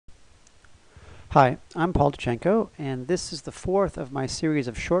Hi, I'm Paul Duchenko, and this is the fourth of my series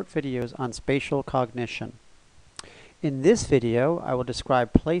of short videos on spatial cognition. In this video, I will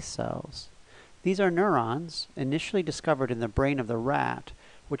describe place cells. These are neurons initially discovered in the brain of the rat,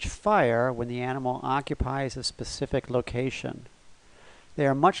 which fire when the animal occupies a specific location. They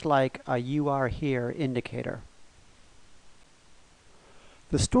are much like a "you are here" indicator.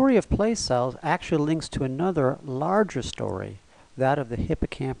 The story of place cells actually links to another, larger story, that of the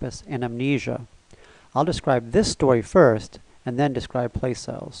hippocampus and amnesia. I'll describe this story first, and then describe place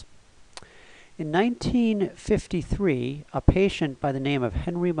cells. In 1953, a patient by the name of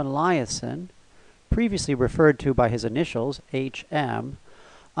Henry Meliasen, previously referred to by his initials, HM,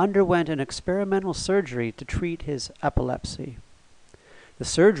 underwent an experimental surgery to treat his epilepsy. The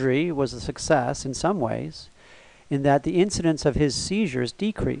surgery was a success in some ways, in that the incidence of his seizures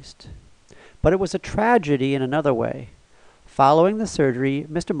decreased. But it was a tragedy in another way. Following the surgery,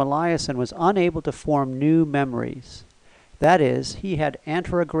 Mr. Meliasen was unable to form new memories. That is, he had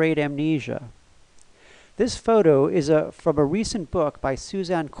anterograde amnesia. This photo is from a recent book by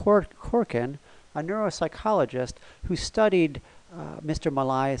Suzanne Corkin, a neuropsychologist who studied Mr.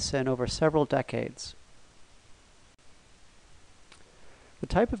 Meliasen over several decades. The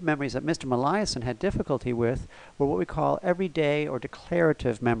type of memories that Mr. Meliasen had difficulty with were what we call everyday or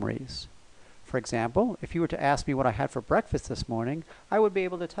declarative memories. For example, if you were to ask me what I had for breakfast this morning, I would be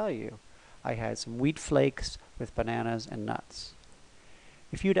able to tell you. I had some wheat flakes with bananas and nuts.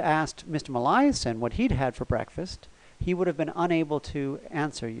 If you'd asked Mr. Meliasen what he'd had for breakfast, he would have been unable to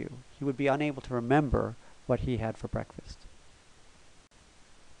answer you. He would be unable to remember what he had for breakfast.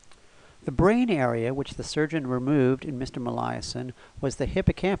 The brain area which the surgeon removed in Mr. Meliasen was the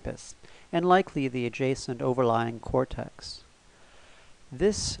hippocampus, and likely the adjacent overlying cortex.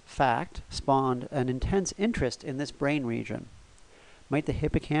 This fact spawned an intense interest in this brain region. Might the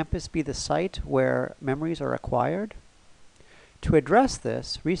hippocampus be the site where memories are acquired? To address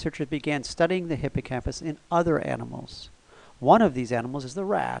this, researchers began studying the hippocampus in other animals. One of these animals is the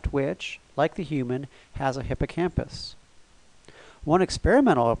rat, which, like the human, has a hippocampus. One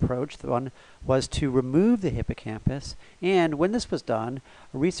experimental approach was to remove the hippocampus, and when this was done,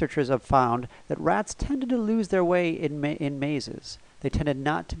 researchers have found that rats tended to lose their way in mazes. They tended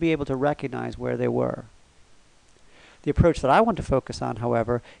not to be able to recognize where they were. The approach that I want to focus on,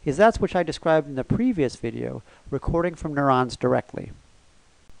 however, is that which I described in the previous video, recording from neurons directly.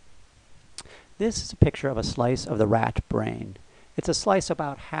 This is a picture of a slice of the rat brain. It's a slice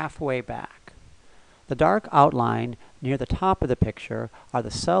about halfway back. The dark outline near the top of the picture are the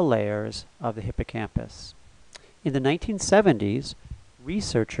cell layers of the hippocampus. In the 1970s,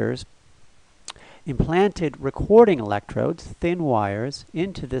 researchers implanted recording electrodes, thin wires,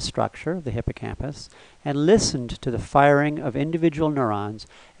 into this structure, the hippocampus, and listened to the firing of individual neurons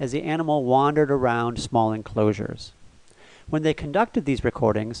as the animal wandered around small enclosures. When they conducted these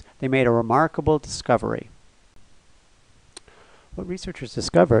recordings, they made a remarkable discovery. What researchers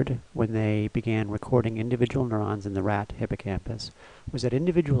discovered when they began recording individual neurons in the rat hippocampus was that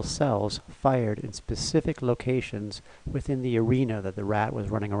individual cells fired in specific locations within the arena that the rat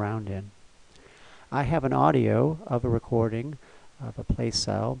was running around in. I have an audio of a recording of a place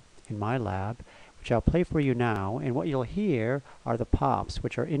cell in my lab, which I'll play for you now, and what you'll hear are the pops,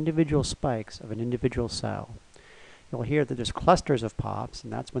 which are individual spikes of an individual cell. You'll hear that there's clusters of pops,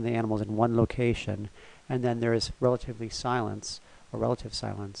 and that's when the animal's in one location, and then there is relative silence,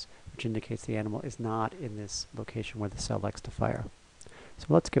 which indicates the animal is not in this location where the cell likes to fire. So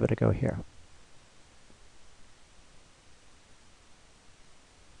let's give it a go here.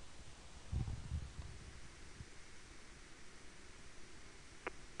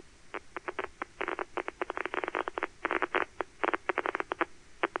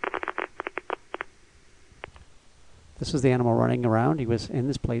 This is the animal running around. He was in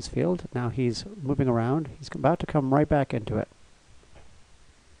this place field. Now he's moving around. He's about to come right back into it.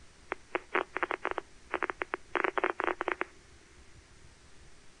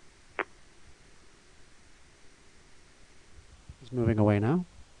 He's moving away now.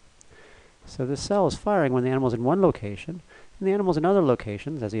 So this cell is firing when the animal's in one location, and the animal's in other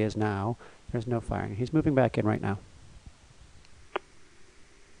locations, as he is now. There's no firing. He's moving back in right now.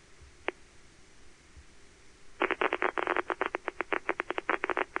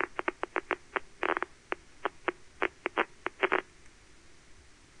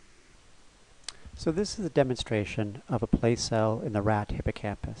 So this is a demonstration of a place cell in the rat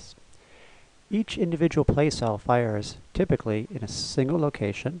hippocampus. Each individual place cell fires typically in a single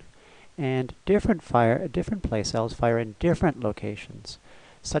location, and different place cells fire in different locations,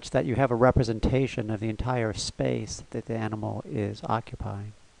 such that you have a representation of the entire space that the animal is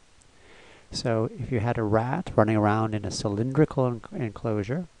occupying. So if you had a rat running around in a cylindrical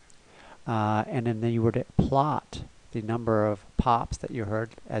enclosure, and then you were to plot the number of pops that you heard,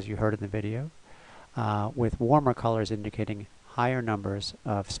 as you heard in the video, with warmer colors indicating higher numbers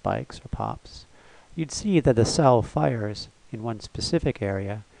of spikes or pops, you'd see that the cell fires in one specific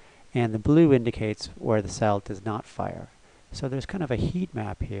area, and the blue indicates where the cell does not fire. So there's kind of a heat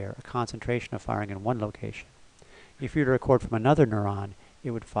map here, a concentration of firing in one location. If you were to record from another neuron,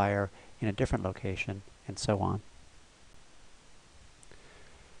 it would fire in a different location, and so on.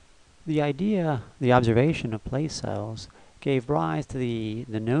 The idea, the observation of place cells gave rise to the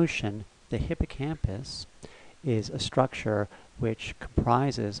notion the hippocampus is a structure which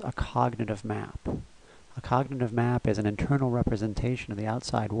comprises a cognitive map. A cognitive map is an internal representation of the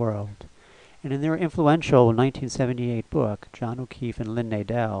outside world. And in their influential 1978 book, John O'Keefe and Lynn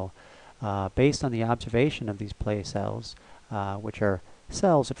Nadell, based on the observation of these place cells, which are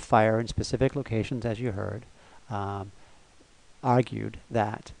cells that fire in specific locations, as you heard, argued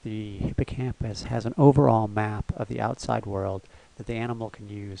that the hippocampus has an overall map of the outside world that the animal can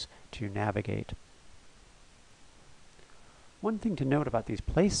use to navigate. One thing to note about these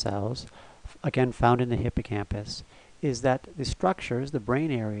place cells, again found in the hippocampus, is that the structures, the brain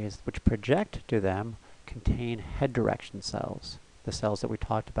areas which project to them, contain head direction cells, the cells that we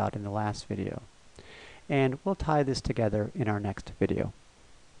talked about in the last video. And we'll tie this together in our next video.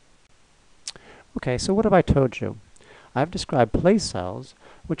 Okay, so what have I told you? I've described place cells,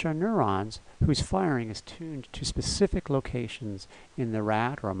 which are neurons whose firing is tuned to specific locations in the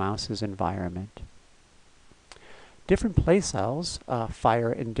rat or mouse's environment. Different place cells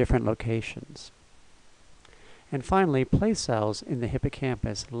fire in different locations. And finally, place cells in the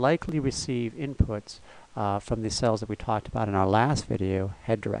hippocampus likely receive inputs from the cells that we talked about in our last video,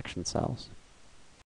 head direction cells.